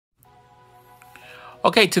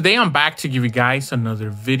Okay, today I'm back to give you guys another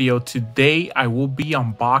video. Today I will be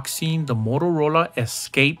unboxing the Motorola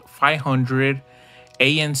Escape 500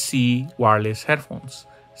 ANC wireless headphones.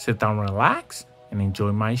 Sit down, relax, and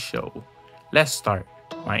enjoy my show. Let's start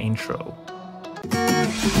my intro.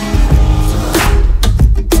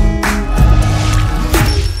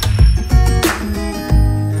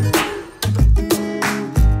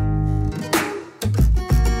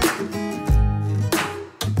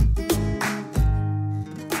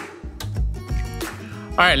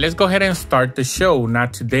 All right, let's go ahead and start the show. Now,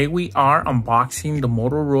 today we are unboxing the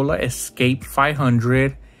Motorola Escape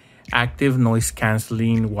 500 active noise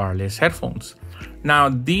canceling wireless headphones. Now,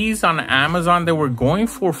 these on Amazon, they were going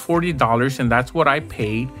for $40 and that's what I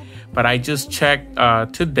paid. But I just checked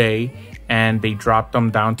today and they dropped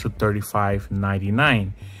them down to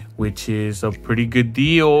 $35.99, which is a pretty good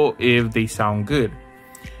deal if they sound good.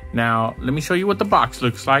 Now, let me show you what the box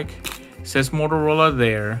looks like. It says Motorola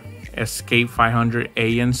there. Escape 500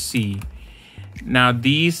 ANC. Now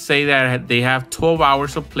these say that they have 12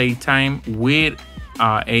 hours of playtime with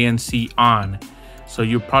ANC on, so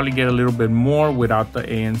you'll probably get a little bit more without the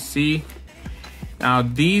ANC. Now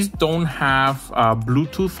these don't have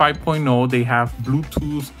Bluetooth 5.0, they have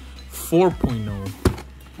Bluetooth 4.0,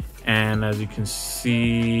 and as you can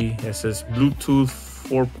see it says Bluetooth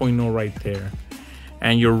 4.0 right there,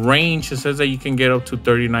 and your range, it says that you can get up to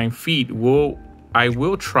 39 feet. I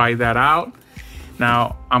will try that out.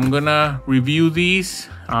 Now I'm gonna review these.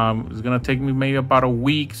 It's gonna take me maybe about a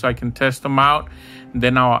week so I can test them out.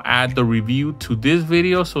 Then I'll add the review to this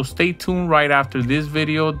video, so stay tuned. Right after this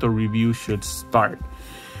video the review should start.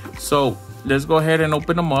 So let's go ahead and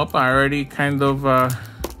open them up. I already kind of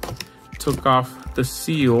took off the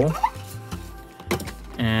seal,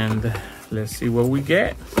 and let's see what we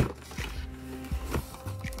get.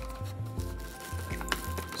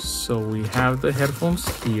 So we have the headphones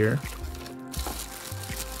here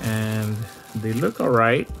and they look all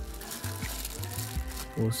right.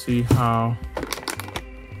 We'll see how.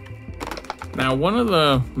 Now, one of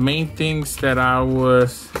the main things that I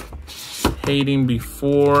was hating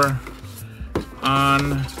before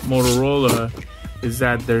on Motorola is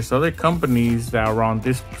that there's other companies that are around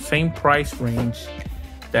this same price range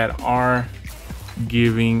that are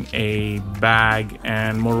giving a bag,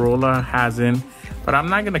 and Motorola hasn't. But I'm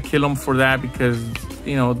not gonna kill them for that because,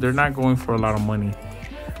 you know, they're not going for a lot of money.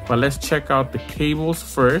 But let's check out the cables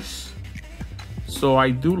first. So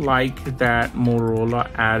I do like that Motorola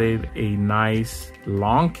added a nice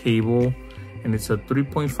long cable, and it's a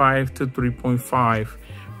 3.5 to 3.5,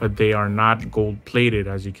 but they are not gold plated,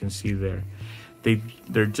 as you can see there.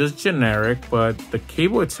 They're just generic, but the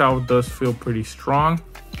cable itself does feel pretty strong.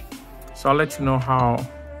 So I'll let you know how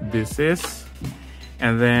this is.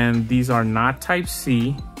 And then these are not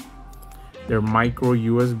Type-C, they're micro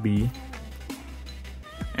USB.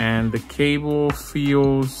 And the cable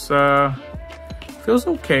feels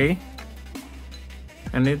okay.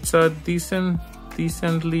 And it's a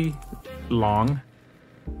decently long.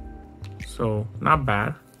 So not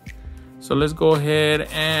bad. So let's go ahead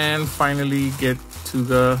and finally get to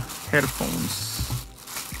the headphones.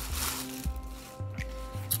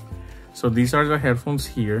 So these are the headphones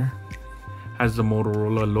here. Has the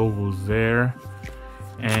Motorola logos there,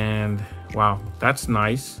 and wow, that's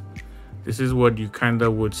nice. This is what you kind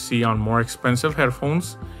of would see on more expensive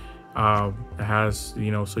headphones. It has,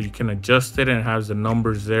 you know, so you can adjust it, and it has the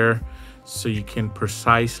numbers there, so you can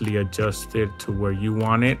precisely adjust it to where you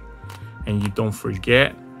want it, and you don't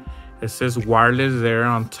forget. It says wireless there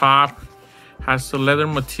on top. Has the leather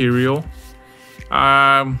material.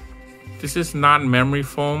 This is not memory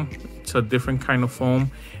foam. It's a different kind of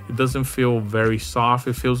foam. It doesn't feel very soft.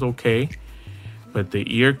 It feels okay, but the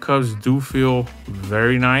ear cuffs do feel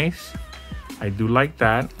very nice. I do like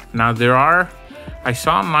that. Now I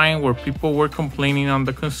saw online where people were complaining on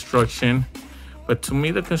the construction, but to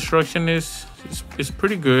me the construction is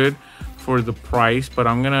pretty good for the price. But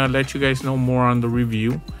I'm gonna let you guys know more on the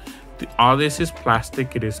review. All this is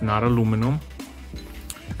plastic, it is not aluminum.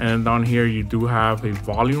 And down here you do have a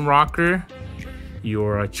volume rocker,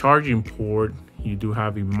 your charging port, you do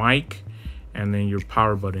have a mic, and then your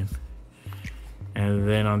power button. And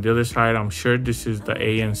then on the other side, I'm sure this is the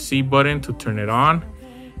ANC button to turn it on,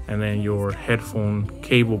 and then your headphone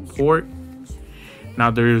cable port. Now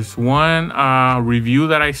there's one review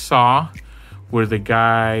that I saw where the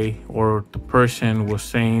guy or the person was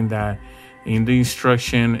saying that in the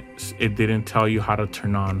instruction it didn't tell you how to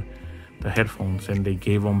turn on the headphones, and they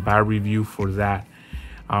gave them bad review for that.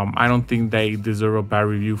 I don't think they deserve a bad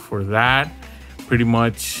review for that. pretty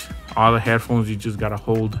much all the headphones, you just gotta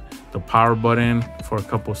hold the power button for a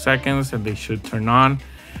couple seconds and they should turn on.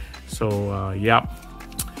 So yeah,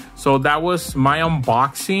 so that was my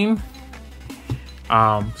unboxing.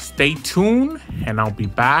 Stay tuned and I'll be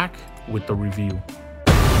back with the review.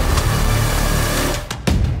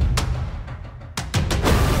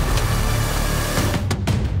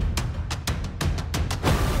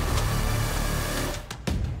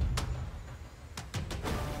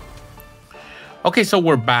 Okay, so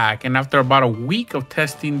we're back, and after about a week of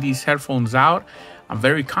testing these headphones out, I'm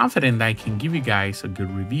very confident that I can give you guys a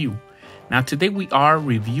good review. Now today we are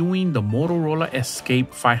reviewing the Motorola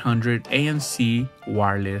Escape 500 ANC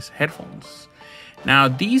wireless headphones. Now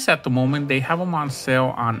these at the moment, they have them on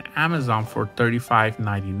sale on Amazon for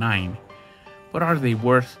 $35.99. But are they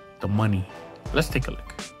worth the money? Let's take a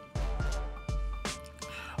look.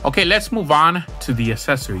 Okay, let's move on to the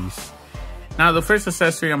accessories. Now the first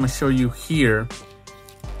accessory I'm going to show you here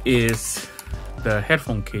is the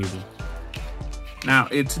headphone cable. Now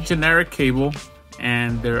it's a generic cable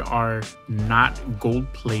and they are not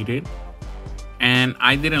gold plated, and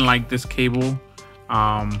I didn't like this cable.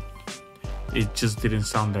 It just didn't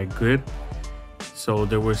sound that good. So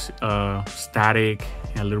there was static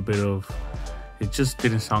and a little bit of, it just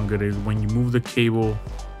didn't sound good. When you move the cable,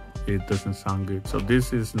 it doesn't sound good. So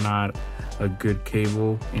this is not a good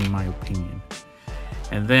cable in my opinion.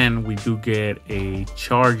 And then we do get a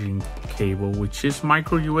charging cable, which is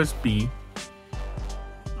micro USB.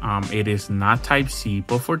 It is not Type-C,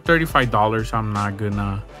 but for $35, I'm not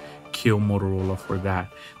gonna kill Motorola for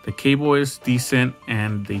that. The cable is decent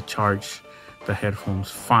and they charge the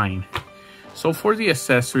headphones fine. So for the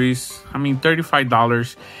accessories, I mean,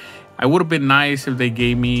 $35. I would have been nice if they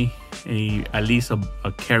gave me at least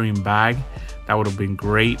a carrying bag. That would have been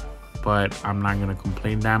great, but I'm not gonna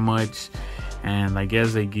complain that much. And I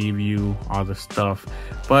guess they give you all the stuff,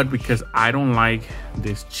 but because I don't like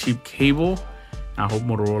this cheap cable, I hope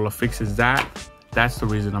Motorola fixes that. That's the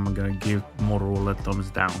reason I'm gonna give Motorola a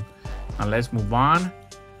thumbs down. Now let's move on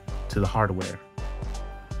to the hardware.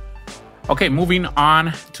 Okay, moving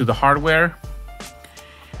on to the hardware.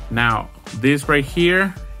 Now this right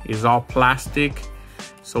here is all plastic.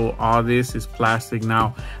 So all this is plastic.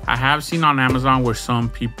 Now I have seen on Amazon where some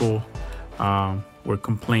people were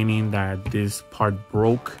complaining that this part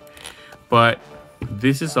broke, but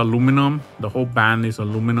this is aluminum. The whole band is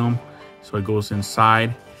aluminum, so it goes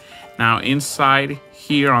inside. Now inside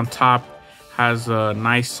here on top has a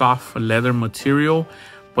nice soft leather material,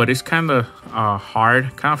 but it's kind of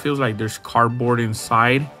hard. Kind of feels like there's cardboard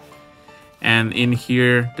inside, and in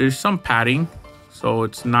here there's some padding, so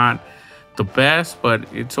it's not the best, but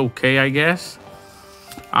it's okay, I guess.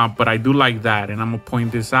 But I do like that, and I'm gonna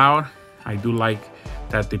point this out. I do like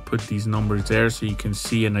that they put these numbers there so you can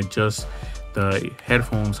see and adjust the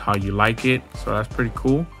headphones how you like it. So that's pretty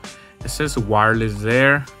cool. It says wireless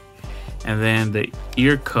there, and then the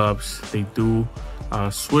ear cups, they do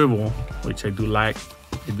swivel, which I do like.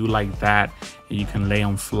 I do like that. And you can lay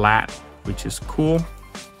them flat, which is cool.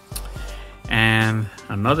 And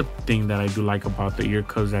another thing that I do like about the ear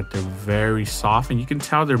cups, that they're very soft, and you can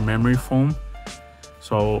tell they're memory foam.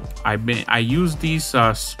 So I use these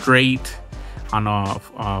straight on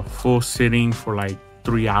a full sitting for like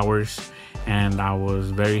 3 hours, and I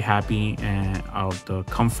was very happy and of the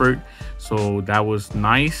comfort. So that was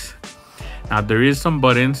nice. Now there is some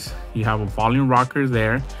buttons. You have a volume rocker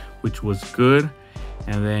there, which was good,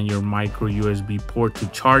 and then your micro USB port to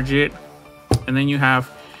charge it, and then you have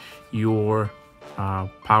your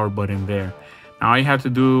power button there. Now all you have to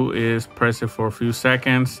do is press it for a few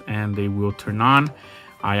seconds and they will turn on.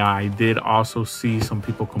 I did also see some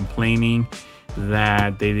people complaining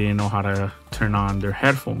that they didn't know how to turn on their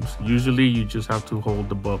headphones. Usually you just have to hold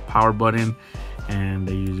the power button and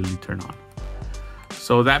they usually turn on.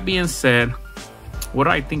 So that being said, what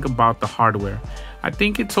do I think about the hardware? I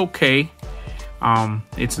think it's okay.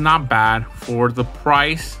 It's not bad for the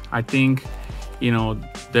price. I think, you know,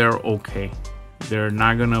 they're okay. They're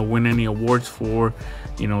not gonna win any awards for,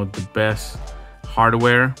 you know, the best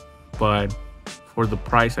hardware, but for the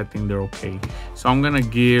price, I think they're okay. So I'm gonna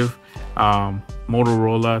give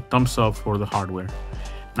Motorola thumbs up for the hardware.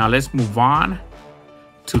 Now let's move on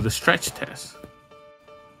to the stretch test.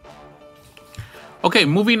 Okay,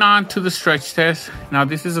 moving on to the stretch test. Now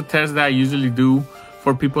this is a test that I usually do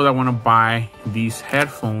for people that want to buy these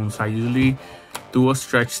headphones. I usually do a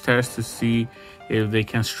stretch test to see if they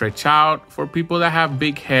can stretch out for people that have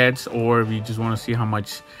big heads, or if you just want to see how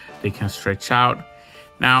much they can stretch out.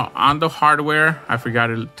 Now on the hardware, I forgot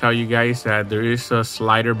to tell you guys that there is a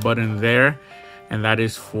slider button there, and that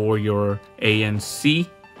is for your ANC.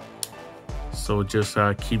 So just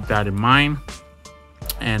keep that in mind.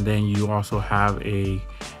 And then you also have a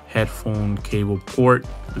headphone cable port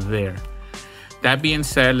there. That being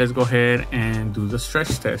said, let's go ahead and do the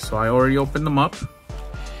stretch test. So I already opened them up,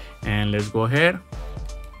 and let's go ahead.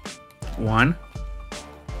 1,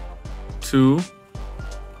 2,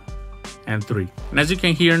 and 3. And as you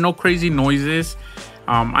can hear, no crazy noises.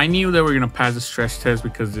 I knew they were gonna pass the stretch test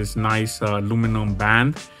because this nice aluminum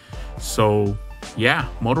band. So yeah,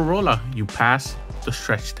 Motorola, you passed the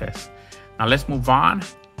stretch test. Now let's move on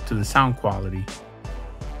to the sound quality.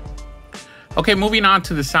 Okay, moving on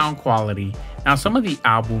to the sound quality. Now, some of the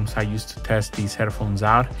albums I used to test these headphones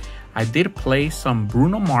out, I did play some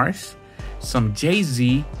Bruno Mars, some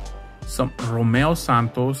Jay-Z, some Romeo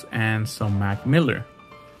Santos, and some Mac Miller.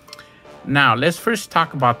 Now, let's first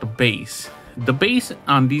talk about the bass. The bass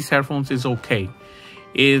on these headphones is okay.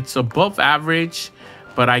 It's above average,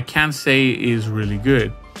 but I can't say is really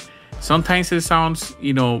good. Sometimes it sounds,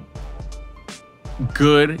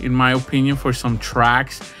 good in my opinion for some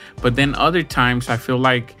tracks, but then other times I feel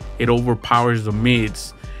like it overpowers the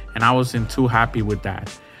mids, and I wasn't too happy with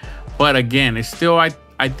that. But again, it's still,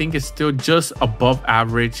 I think it's still just above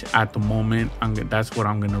average at the moment. That's what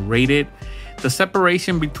I'm gonna rate it. The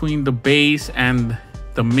separation between the bass and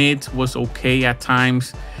the mids was okay at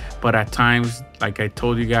times, but at times, like I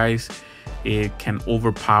told you guys, it can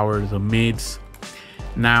overpower the mids.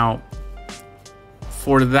 Now,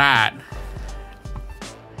 for that,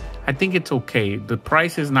 I think it's okay. The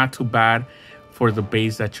price is not too bad for the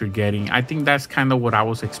bass that you're getting. I think that's kind of what I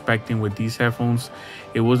was expecting with these headphones.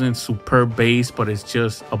 It wasn't superb bass, but it's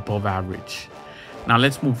just above average. Now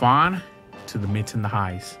let's move on to the mids and the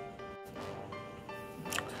highs.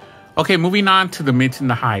 Okay, moving on to the mids and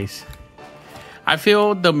the highs. I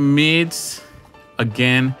feel the mids,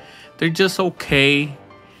 again, they're just okay.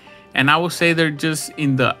 And I would say they're just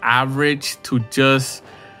in the average to just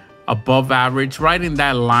above average, right in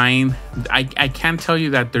that line. I can't tell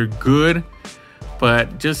you that they're good,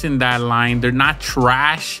 but just in that line. They're not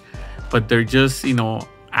trash, but they're just,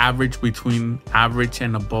 average, between average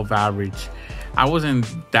and above average. I wasn't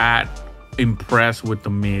that impressed with the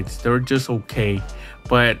mids. They were just okay,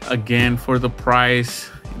 but again, for the price,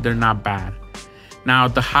 they're not bad. Now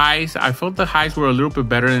the highs, I felt the highs were a little bit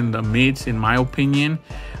better than the mids in my opinion.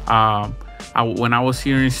 When I was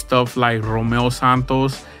hearing stuff like Romeo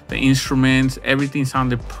Santos, the instruments, everything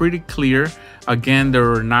sounded pretty clear. Again, they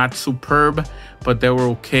were not superb, but they were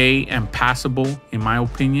okay and passable in my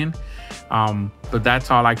opinion. But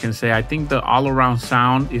that's all I can say. I think the all-around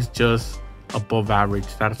sound is just above average.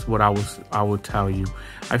 That's what I would tell you.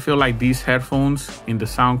 I feel like these headphones, in the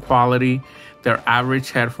sound quality, they're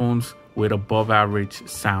average headphones with above average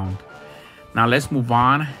sound. Now let's move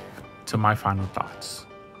on to my final thoughts.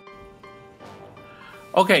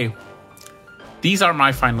 Okay, these are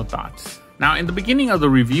my final thoughts. Now, in the beginning of the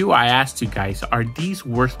review, I asked you guys, are these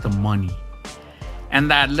worth the money?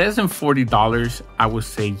 And at less than $40, I would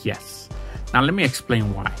say yes. Now, let me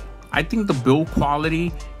explain why. I think the build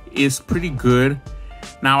quality is pretty good.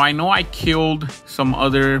 Now, I know I killed some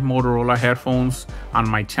other Motorola headphones on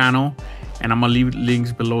my channel, and I'm gonna leave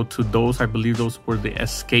links below to those. I believe those were the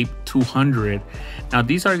Escape 200. Now,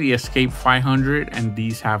 these are the Escape 500, and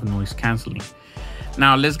these have noise canceling.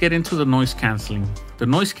 Now let's get into the noise canceling. The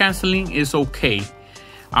noise canceling is okay.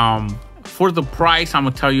 For the price, I'm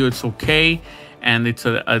gonna tell you it's okay, and it's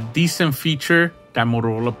a decent feature that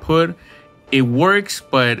Motorola put. It works,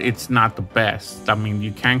 but it's not the best. I mean,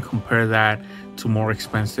 you can't compare that to more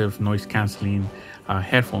expensive noise canceling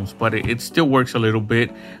headphones, but it still works a little bit.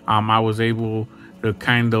 I was able to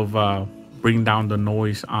kind of bring down the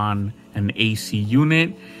noise on an AC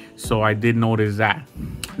unit, so I did notice that.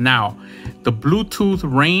 Now, the Bluetooth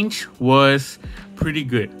range was pretty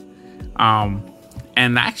good.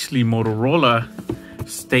 And actually, Motorola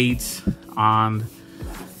states on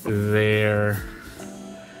their,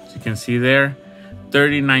 as you can see there,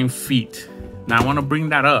 39 feet. Now, I want to bring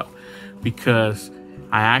that up because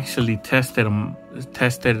I actually tested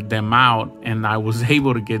them out, and I was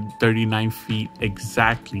able to get 39 feet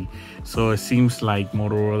exactly. So it seems like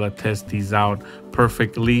Motorola tests these out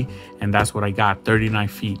perfectly, and that's what I got, 39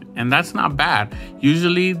 feet. And that's not bad.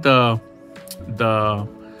 Usually the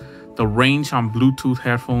range on Bluetooth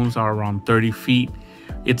headphones are around 30 feet.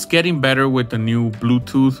 It's getting better with the new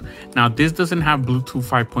Bluetooth. Now, this doesn't have Bluetooth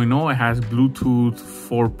 5.0. It has Bluetooth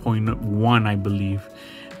 4.1, I believe,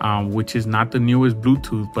 which is not the newest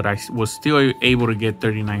Bluetooth, but I was still able to get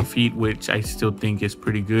 39 feet, which I still think is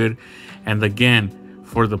pretty good. And again,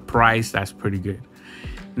 for the price, that's pretty good.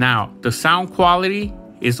 Now, the sound quality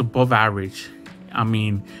is above average. I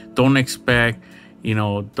mean, don't expect,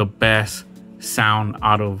 the best sound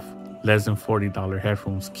out of less than $40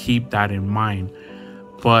 headphones. Keep that in mind.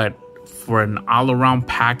 But for an all-around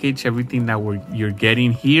package, everything that you're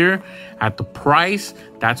getting here at the price,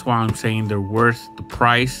 that's why I'm saying they're worth the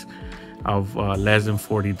price of less than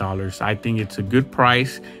 $40. I think it's a good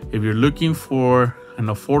price. If you're looking for an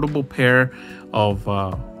affordable pair of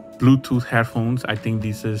Bluetooth headphones, I think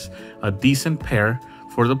this is a decent pair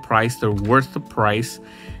for the price. They're worth the price,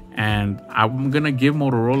 and I'm gonna give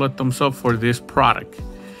Motorola a thumbs up for this product.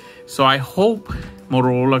 So I hope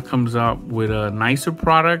Motorola comes up with a nicer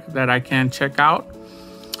product that I can check out.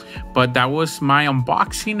 But that was my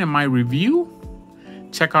unboxing and my review.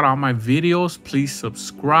 Check out all my videos. Please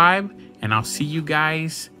subscribe, and I'll see you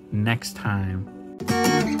guys next time.